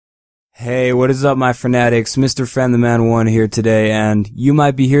Hey, what is up, my fanatics? Mr. Fan the Man 1 here today, and you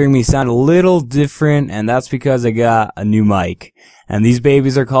might be hearing me sound a little different, and that's because I got a new mic. And these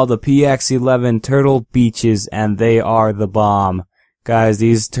babies are called the PX11 Turtle Beaches, and they are the bomb. Guys,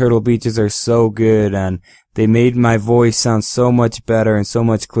 these Turtle Beaches are so good, and they made my voice sound so much better and so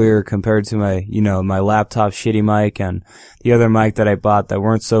much clearer compared to my, my laptop shitty mic and the other mic that I bought that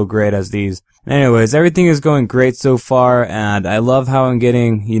weren't so great as these. Anyways, everything is going great so far, and I love how I'm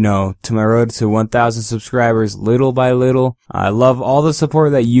getting, to my road to 1,000 subscribers little by little. I love all the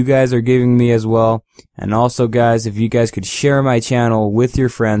support that you guys are giving me as well. And also, guys, if you guys could share my channel with your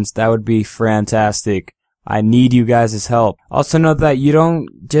friends, that would be fantastic. I need you guys' help. Also note that you don't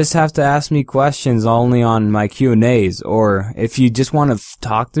just have to ask me questions only on my Q&As, or if you just want to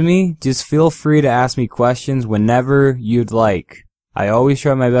talk to me, just feel free to ask me questions whenever you'd like. I always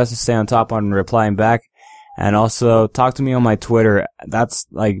try my best to stay on top on replying back, and also talk to me on my Twitter. That's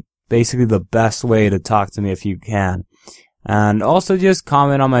basically the best way to talk to me if you can. And also just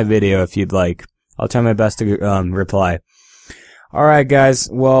comment on my video if you'd like. I'll try my best to reply. Alright guys,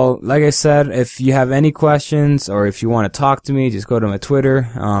 well, like I said, if you have any questions or if you want to talk to me, just go to my Twitter.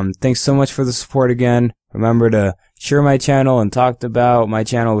 Thanks so much for the support again. Remember to share my channel and talk about my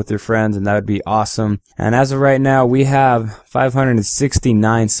channel with your friends, and that would be awesome. And as of right now, we have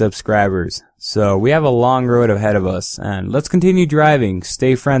 569 subscribers. So we have a long road ahead of us, and let's continue driving.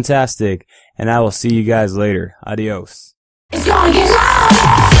 Stay fantastic, and I will see you guys later. Adios. It's gonna get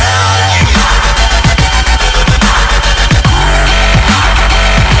loud.